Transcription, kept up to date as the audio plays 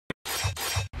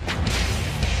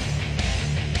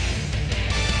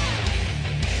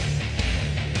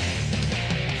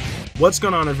What's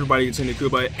going on, everybody? It's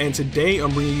Ndukauba, and today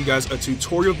I'm bringing you guys a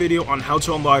tutorial video on how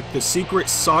to unlock the secret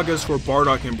sagas for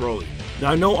Bardock and Broly. Now,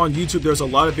 I know on YouTube there's a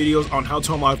lot of videos on how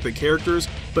to unlock the characters,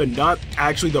 but not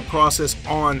actually the process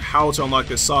on how to unlock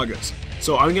the sagas.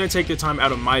 So I'm going to take the time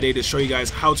out of my day to show you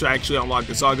guys how to actually unlock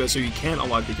the sagas so you can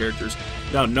unlock the characters.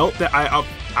 Now, note that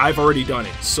I've already done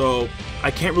it, so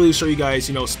I can't really show you guys,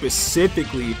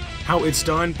 specifically how it's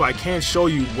done, but I can show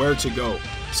you where to go.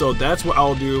 So that's what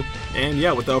I'll do, and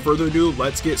yeah, without further ado,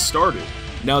 let's get started.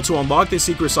 Now, to unlock the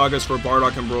secret sagas for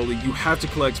Bardock and Broly, you have to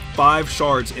collect 5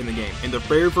 shards in the game, and the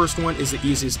very first one is the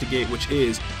easiest to get, which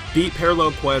is beat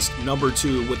Parallel Quest number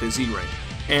 2 with a Z rank.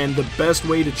 And the best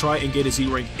way to try and get a Z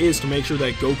rank is to make sure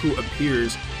that Goku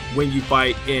appears when you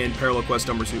fight in Parallel Quest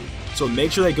number 2. So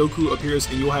make sure that Goku appears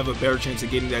and you'll have a better chance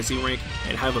of getting that Z rank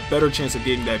and have a better chance of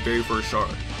getting that very first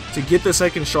shard. To get the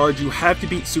second shard, you have to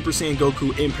beat Super Saiyan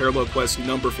Goku in Parallel Quest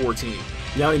number 14.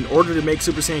 Now, in order to make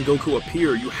Super Saiyan Goku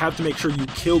appear, you have to make sure you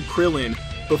kill Krillin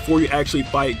before you actually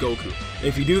fight Goku.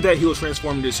 If you do that, he will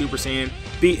transform into Super Saiyan,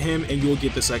 beat him, and you'll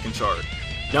get the second shard.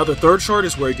 Now, the third shard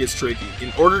is where it gets tricky.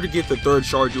 In order to get the third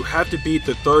shard, you have to beat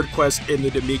the third quest in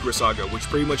the Demigra Saga, which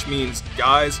pretty much means,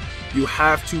 guys, you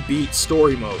have to beat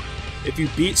Story Mode. If you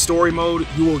beat Story Mode,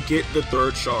 you will get the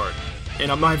third shard.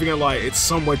 And I'm not even gonna lie, it's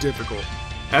somewhat difficult.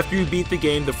 After you beat the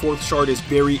game, the 4th shard is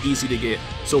very easy to get.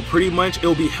 So pretty much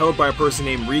it'll be held by a person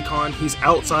named Recon. He's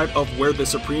outside of where the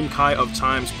Supreme Kai of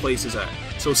Time's place is at.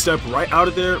 So step right out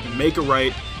of there, make a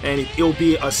right, and it'll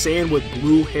be a Saiyan with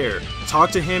blue hair.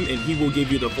 Talk to him and he will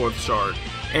give you the 4th shard.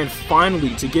 And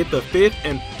finally, to get the 5th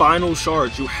and final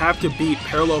shard, you have to beat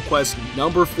Parallel Quest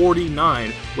number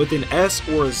 49 with an S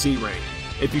or a Z rank.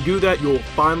 If you do that, you'll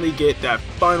finally get that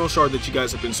final shard that you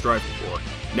guys have been striving for.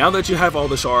 Now that you have all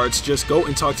the shards, just go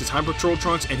and talk to Time Patrol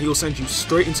Trunks and he'll send you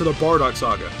straight into the Bardock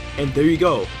Saga. And there you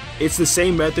go. It's the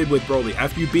same method with Broly.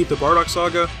 After you beat the Bardock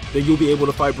Saga, then you'll be able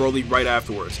to fight Broly right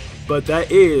afterwards. But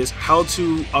that is how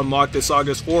to unlock the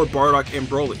sagas for Bardock and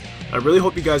Broly. I really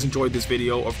hope you guys enjoyed this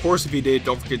video. Of course, if you did,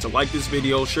 don't forget to like this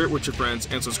video, share it with your friends,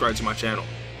 and subscribe to my channel.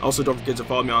 Also, don't forget to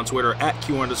follow me on Twitter at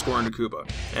 @Q_Ndukauba.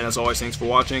 And as always, thanks for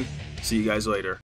watching. See you guys later.